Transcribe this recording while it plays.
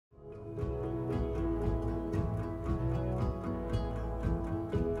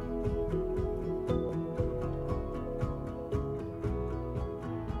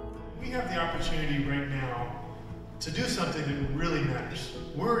the opportunity right now to do something that really matters.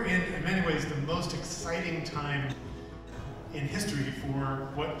 We're in many ways, the most exciting time in history for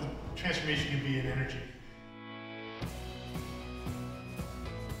what the transformation can be in energy.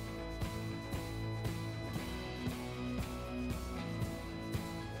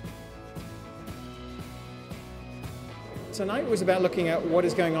 Tonight was about looking at what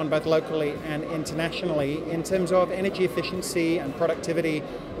is going on both locally and internationally in terms of energy efficiency and productivity.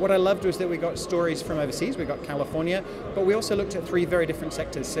 What I loved was that we got stories from overseas, we got California, but we also looked at three very different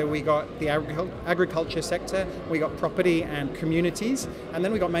sectors. So we got the agriculture sector, we got property and communities, and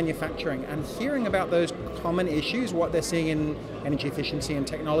then we got manufacturing. And hearing about those common issues, what they're seeing in energy efficiency and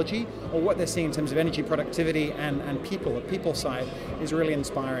technology, or what they're seeing in terms of energy productivity and people, the people side, is really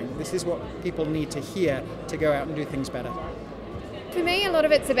inspiring. This is what people need to hear to go out and do things better. For me, a lot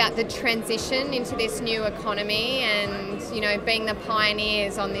of it's about the transition into this new economy and, being the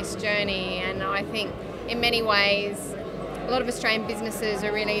pioneers on this journey. And I think in many ways, a lot of Australian businesses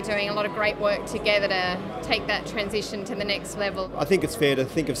are really doing a lot of great work together to take that transition to the next level. I think it's fair to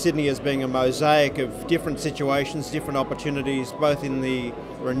think of Sydney as being a mosaic of different situations, different opportunities, both in the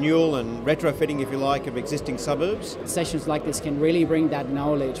renewal and retrofitting, if you like, of existing suburbs. Sessions like this can really bring that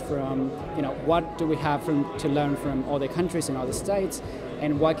knowledge from, what do we have to learn from other countries and other states,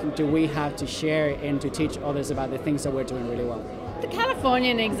 and what do we have to share and to teach others about the things that we're doing really well. The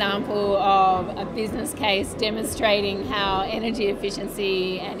Californian example of a business case demonstrating how energy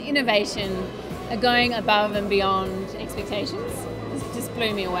efficiency and innovation are going above and beyond expectations just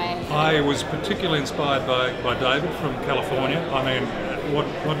blew me away. I was particularly inspired by David from California. I mean, what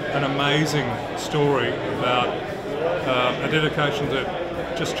an amazing story about a dedication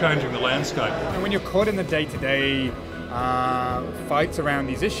to just changing the landscape. And when you're caught in the day-to-day fights around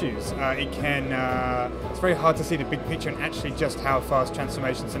these issues, it's very hard to see the big picture and actually just how fast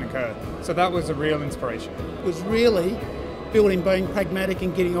transformations can occur. So that was a real inspiration. It was really building, being pragmatic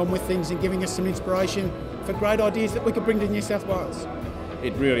and getting on with things and giving us some inspiration for great ideas that we could bring to New South Wales.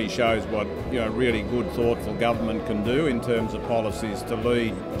 It really shows what really good, thoughtful government can do in terms of policies to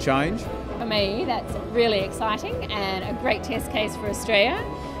lead change. For me, that's really exciting and a great test case for Australia.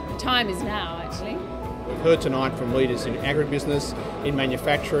 The time is now, actually. We've heard tonight from leaders in agribusiness, in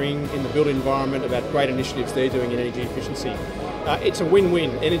manufacturing, in the built environment about great initiatives they're doing in energy efficiency. It's a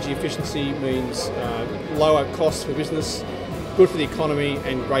win-win. Energy efficiency means lower costs for business, good for the economy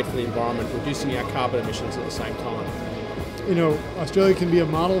and great for the environment, reducing our carbon emissions at the same time. Australia can be a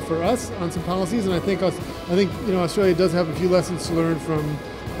model for us on some policies, and I think Australia does have a few lessons to learn from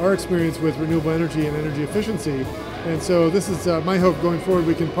our experience with renewable energy and energy efficiency. And so this is my hope going forward.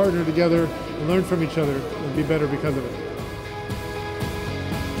 We can partner together and learn from each other and be better because of it.